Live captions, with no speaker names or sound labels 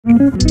Alright,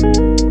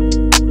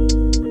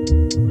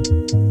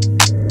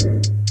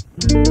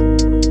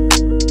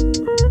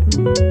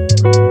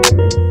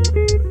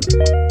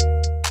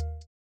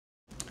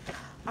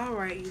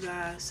 you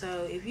guys,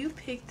 so if you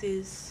pick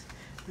this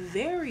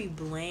very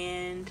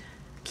bland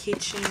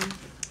kitchen,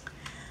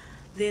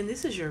 then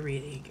this is your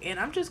reading.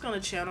 And I'm just gonna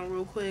channel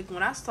real quick.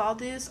 When I saw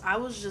this, I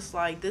was just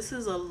like, this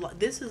is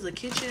a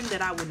kitchen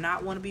that I would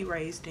not want to be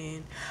raised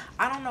in.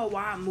 I don't know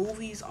why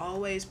movies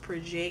always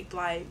project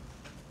like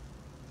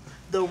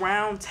the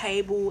round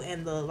table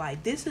and the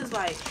like. This is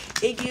like,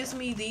 it gives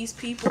me these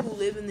people who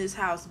live in this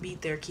house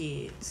beat their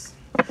kids,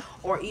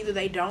 or either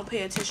they don't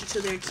pay attention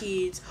to their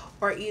kids,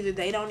 or either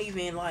they don't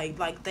even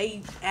like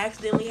they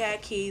accidentally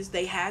had kids,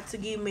 they had to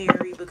get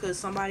married because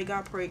somebody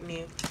got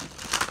pregnant.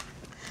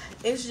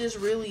 It's just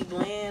really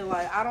bland.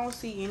 Like, I don't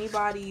see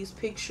anybody's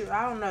picture.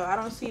 I don't know, I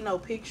don't see no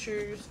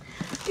pictures.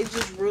 It's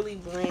just really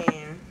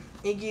bland.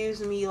 It gives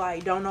me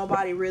like, don't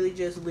nobody really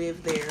just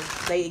live there,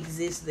 they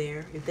exist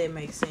there, if that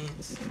makes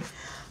sense.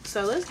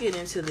 So let's get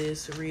into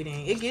this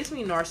reading. It gives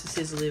me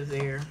narcissists live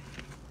there.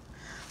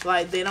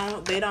 Like, they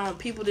don't,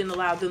 people didn't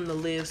allow them to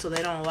live, so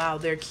they don't allow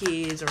their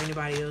kids or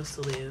anybody else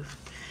to live.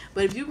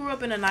 But if you grew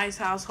up in a nice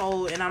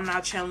household, and I'm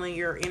not channeling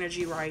your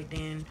energy right,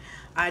 then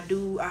I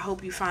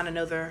hope you find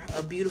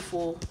a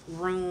beautiful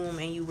room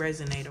and you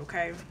resonate,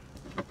 okay?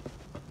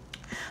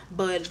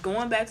 But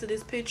going back to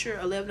this picture,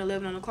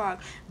 11:11 on the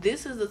clock,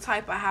 this is the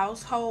type of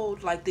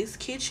household, like this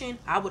kitchen,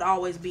 I would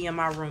always be in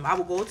my room. I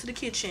would go to the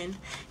kitchen,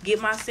 get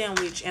my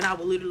sandwich, and I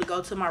would literally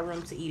go to my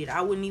room to eat it.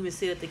 I wouldn't even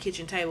sit at the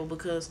kitchen table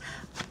because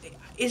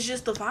it's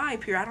just the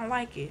vibe here. I don't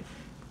like it.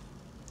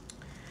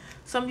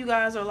 Some of you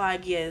guys are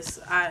like, yes,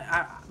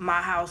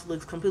 my house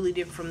looks completely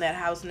different from that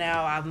house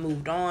now. I've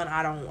moved on.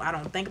 I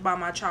don't think about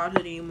my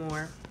childhood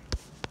anymore.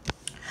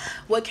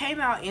 What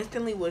came out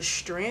instantly was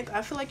strength.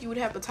 I feel like you would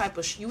have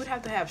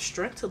to have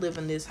strength to live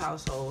in this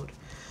household.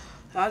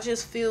 I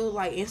just feel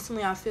like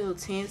instantly I feel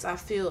tense. I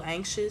feel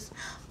anxious.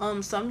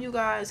 Some of you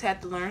guys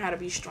had to learn how to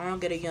be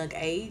strong at a young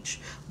age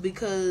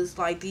because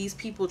like these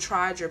people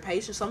tried your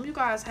patience. Some of you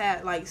guys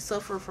had like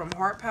suffer from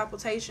heart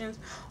palpitations,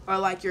 or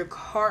like your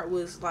heart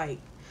was like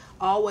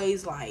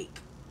always like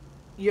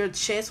your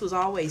chest was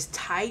always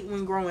tight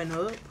when growing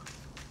up.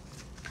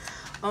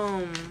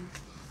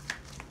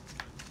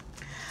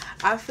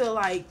 I feel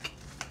like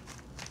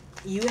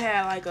you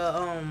had like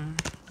a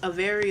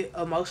very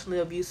emotionally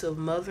abusive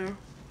mother.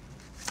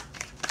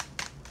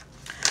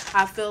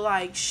 I feel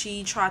like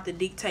she tried to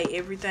dictate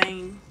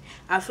everything.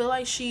 I feel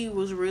like she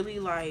was really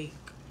like,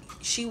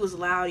 she was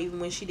loud even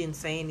when she didn't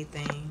say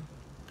anything.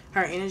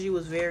 Her energy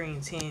was very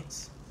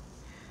intense.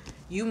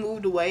 You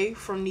moved away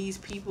from these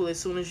people as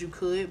soon as you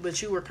could,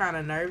 but you were kind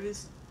of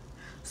nervous.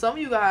 Some of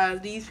you guys,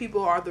 these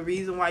people are the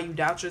reason why you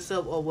doubt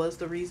yourself, or was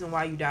the reason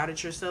why you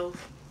doubted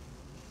yourself.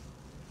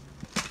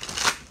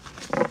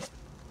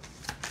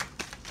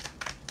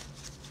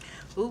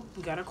 Oop,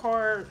 we got a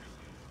card.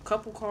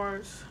 Couple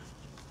cards.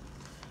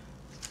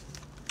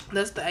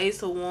 That's the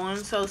Ace of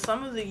Wands. So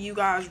some of you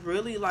guys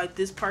really like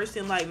this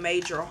person like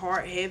made your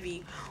heart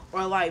heavy,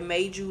 or like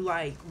made you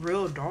like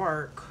real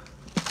dark.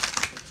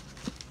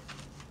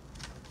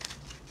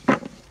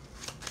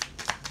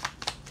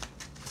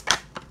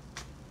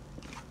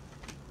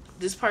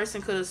 This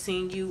person could have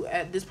seen you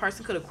this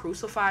person could have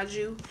crucified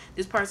you.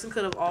 This person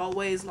could have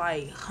always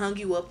like hung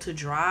you up to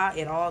dry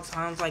at all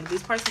times. Like,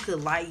 this person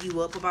could light you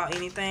up about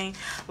anything.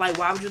 Like,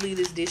 why would you leave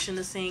this dish in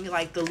the sink?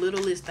 Like, the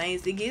littlest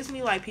things. It gives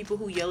me like people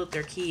who yell at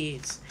their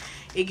kids.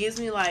 It gives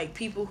me like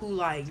people who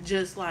like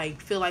just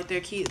like feel like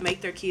their kids, make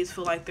their kids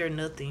feel like they're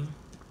nothing.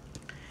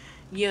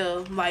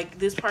 Yeah, like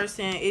this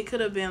person, it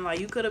could have been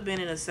like, you could have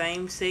been in a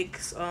same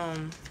sex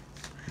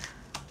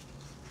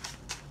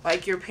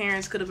like your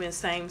parents could have been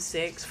same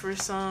sex for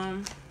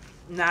some,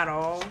 not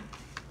all.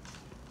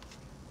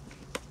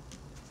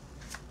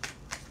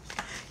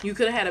 You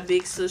could have had a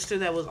big sister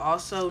that was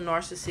also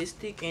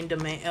narcissistic and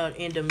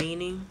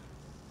demeaning.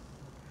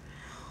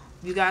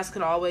 You guys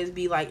could always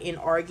be like in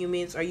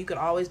arguments, or you could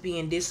always be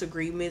in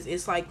disagreements.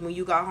 It's like when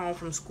you got home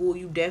from school,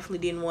 you definitely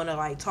didn't want to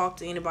like talk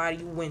to anybody.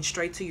 You went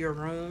straight to your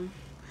room.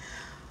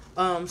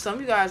 Some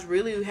of you guys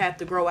really had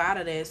to grow out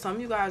of that. Some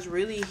of you guys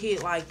really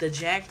hit like the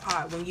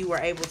jackpot when you were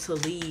able to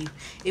leave.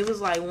 It was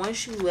like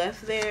once you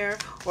left there,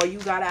 or you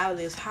got out of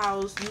this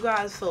house, you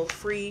guys felt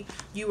free.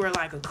 You were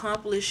like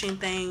accomplishing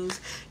things.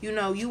 You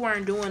know, you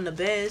weren't doing the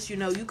best. You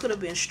know, you could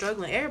have been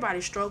struggling. Everybody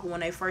struggle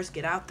when they first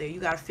get out there. You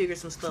got to figure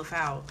some stuff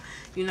out,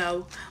 you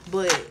know.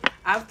 But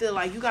I feel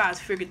like you guys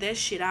figured that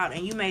shit out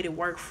and you made it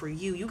work for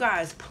you. You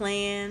guys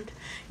planned.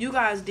 You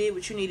guys did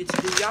what you needed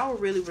to do. Y'all were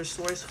really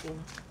resourceful.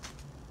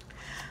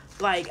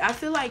 Like, I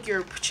feel like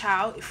your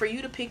child, for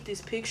you to pick this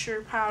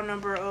picture, pile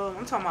number,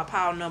 I'm talking about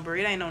pile number,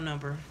 it ain't no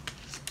number.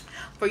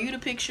 For you to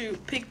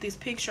pick this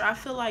picture, I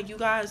feel like you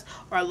guys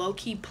are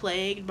low-key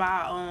plagued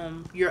by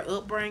your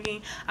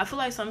upbringing. I feel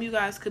like some of you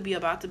guys could be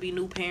about to be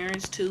new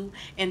parents too,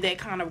 and that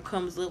kind of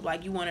comes up,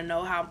 like you want to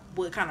know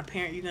what kind of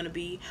parent you're going to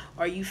be,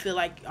 or you feel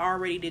like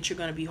already that you're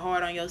going to be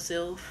hard on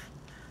yourself.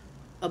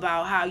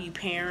 about how you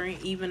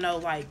parent, even though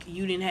like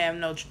you didn't have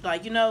no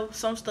like,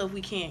 some stuff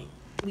we can't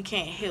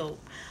help,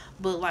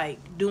 but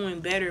like doing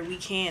better, we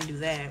can do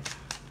that.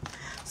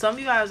 Some of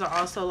you guys are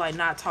also like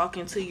not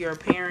talking to your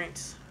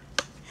parents,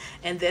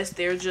 and that's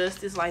their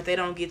justice. Like they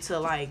don't get to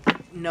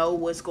like know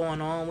what's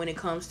going on when it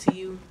comes to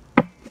you.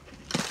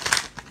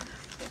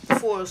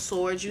 Four of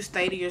Swords, you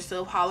stay to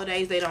yourself.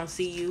 Holidays, they don't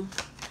see you.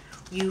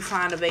 You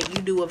find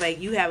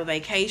you have a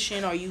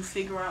vacation, or you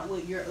figure out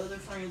what your other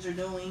friends are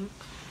doing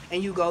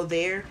and you go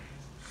there.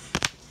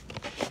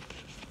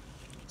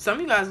 Some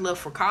of you guys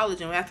left for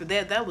college, and after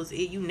that, that was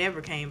it. You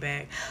never came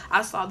back.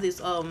 I saw this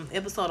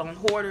episode on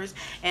hoarders,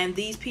 and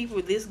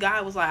this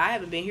guy was like, I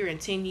haven't been here in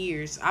 10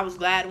 years. I was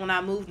glad when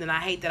I moved, and I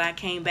hate that I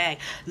came back.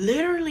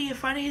 Literally in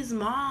front of his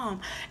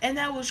mom. And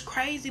that was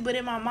crazy, but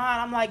in my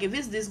mind, I'm like, if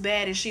it's this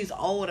bad and she's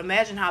old,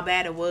 imagine how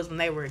bad it was when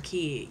they were a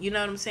kid. You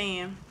know what I'm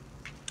saying?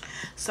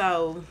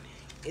 So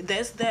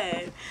that's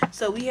that.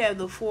 So we have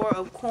the Four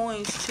of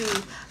Coins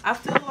too. I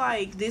feel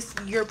like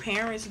your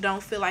parents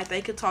don't feel like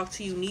they could talk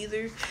to you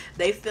neither.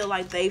 They feel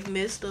like they've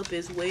messed up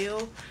as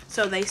well,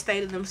 so they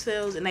stay to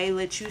themselves and they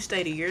let you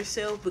stay to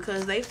yourself,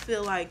 because they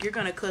feel like you're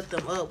gonna cut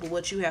them up with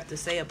what you have to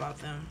say about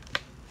them.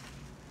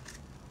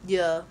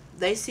 Yeah,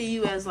 they see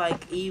you as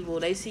like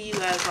evil. They see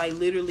you as like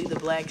literally the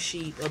black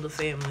sheep of the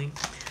family.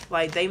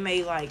 Like they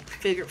may like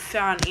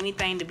find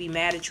anything to be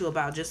mad at you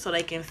about, just so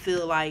they can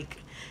feel like,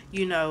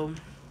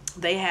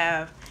 they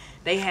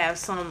have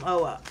some,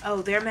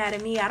 they're mad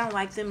at me, I don't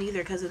like them either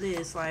because of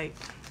this, like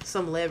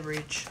some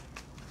leverage.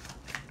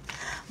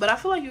 But I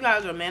feel like you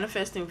guys are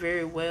manifesting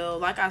very well.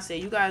 Like I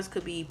said, you guys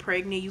could be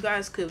pregnant. You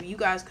guys could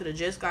have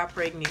just got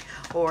pregnant,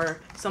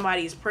 or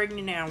somebody is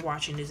pregnant now and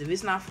watching this. If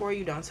it's not for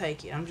you, don't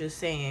take it. I'm just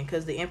saying,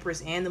 because the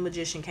Empress and the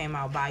Magician came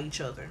out by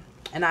each other,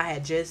 and I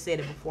had just said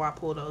it before I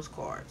pulled those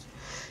cards.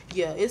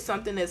 Yeah, it's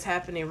something that's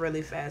happening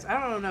really fast.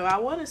 I don't know. I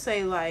want to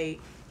say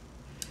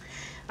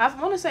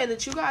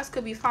that you guys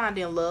could be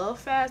finding love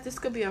fast. This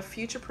could be a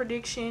future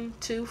prediction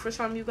too for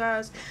some of you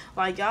guys.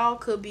 Like y'all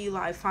could be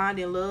like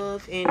finding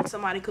love, and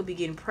somebody could be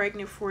getting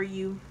pregnant for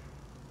you,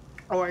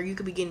 or you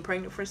could be getting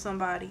pregnant for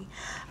somebody.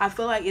 I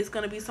feel like it's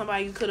going to be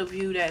somebody you could have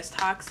viewed as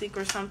toxic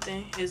or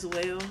something as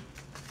well.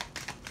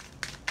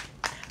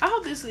 I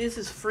hope this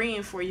is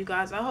freeing for you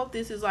guys. I hope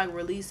this is like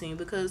releasing,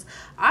 because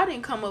I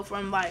didn't come up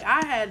from, like,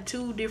 I had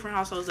 2 different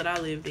households that I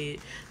lived in.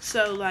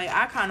 So like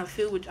I kind of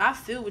feel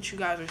what you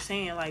guys are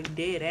saying, like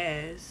dead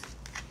ass.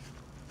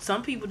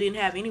 Some people didn't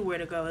have anywhere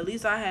to go. At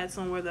least I had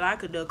somewhere that I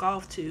could duck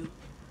off to.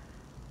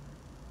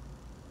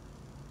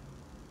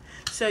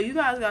 So you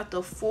guys got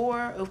the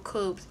 4 of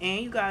Cups,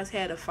 and you guys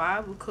had a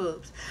 5 of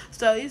Cups.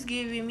 So it's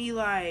giving me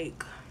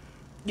like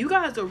you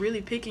guys are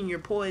really picking your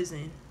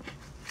poison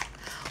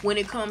when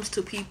it comes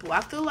to people.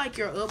 I feel like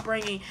your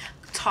upbringing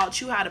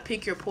taught you how to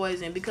pick your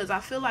poison, because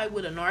I feel like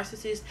with a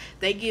narcissist,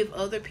 they give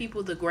other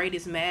people the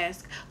greatest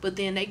mask, but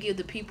then they don't give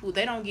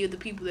the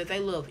people that they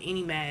love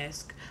any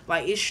mask.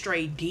 Like it's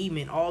straight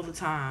demon all the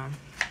time.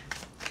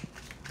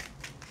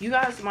 You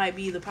guys might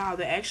be the power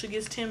that actually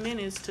gets 10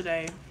 minutes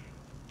today.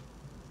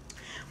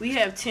 We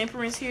have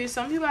Temperance here.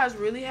 Some of you guys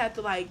really have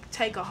to like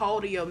take a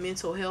hold of your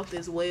mental health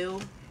as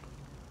well.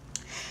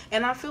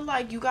 And I feel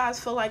like you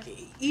guys feel like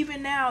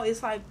even now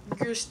it's like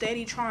you're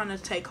steady trying to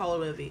take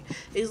hold of it.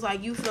 It's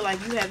like you feel like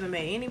you haven't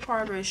made any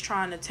progress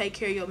trying to take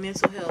care of your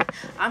mental health.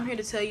 I'm here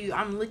to tell you,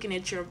 I'm looking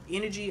at your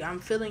energy, I'm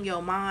feeling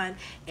your mind,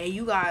 and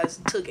you guys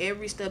took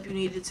every step you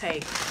needed to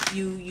take.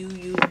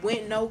 You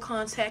went no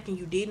contact and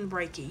you didn't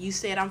break it. You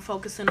said I'm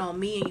focusing on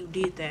me, and you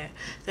did that.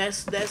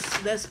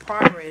 That's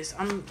progress.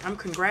 I'm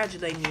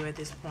congratulating you at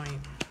this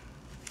point.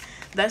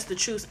 That's the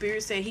truth.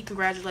 Spirit said he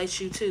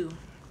congratulates you too.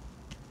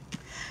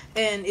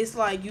 And it's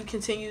like you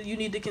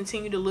need to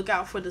continue to look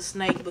out for the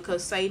snake,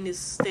 because Satan is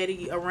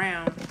steady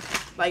around.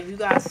 Like you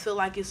guys feel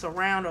like it's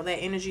around, or that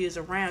energy is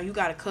around, you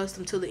got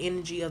accustomed to the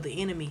energy of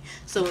the enemy.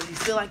 So if you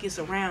feel like it's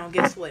around,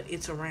 guess what?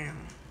 It's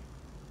around.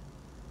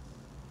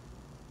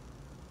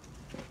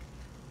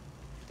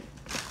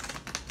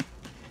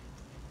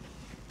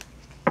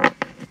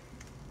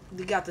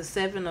 We got the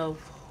 7 of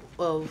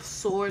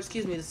Swords,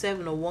 the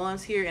 7 of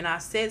Wands here, and I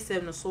said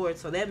 7 of Swords,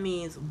 so that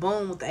means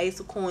boom with the Ace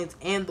of Coins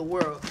and the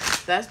World.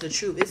 That's the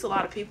truth. It's a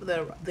lot of people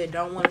that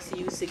don't want to see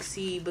you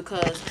succeed,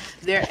 because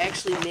they're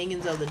actually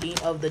minions of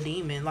the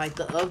demon, like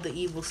of the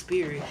evil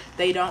spirit.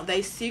 They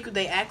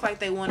act like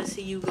they want to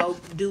see you go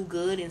do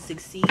good and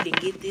succeed and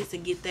get this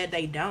and get that.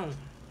 They don't.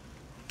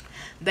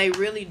 They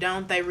really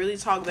don't. They really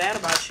talk bad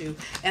about you.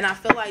 And I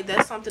feel like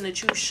that's something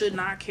that you should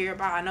not care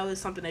about. I know it's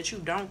something that you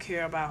don't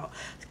care about.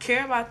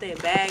 Care about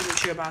that bag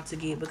that you're about to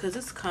get, because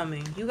it's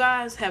coming. You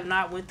guys have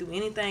not went through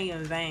anything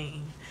in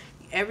vain.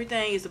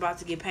 Everything is about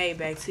to get paid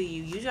back to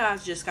you. You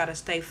guys just got to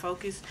stay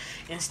focused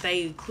and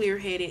stay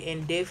clear-headed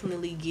and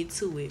definitely get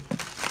to it.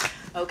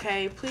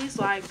 Okay, please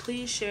like,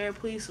 please share,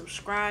 please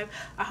subscribe.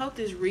 I hope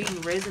this reading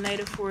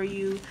resonated for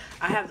you.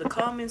 I have the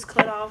comments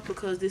cut off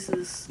because this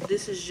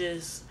is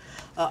just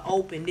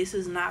open. This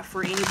is not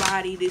for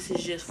anybody. This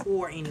is just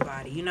for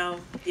anybody. You know,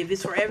 if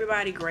it's for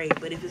everybody, great.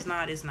 But if it's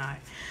not, it's not.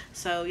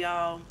 So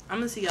y'all, I'm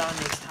gonna see y'all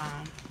next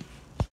time.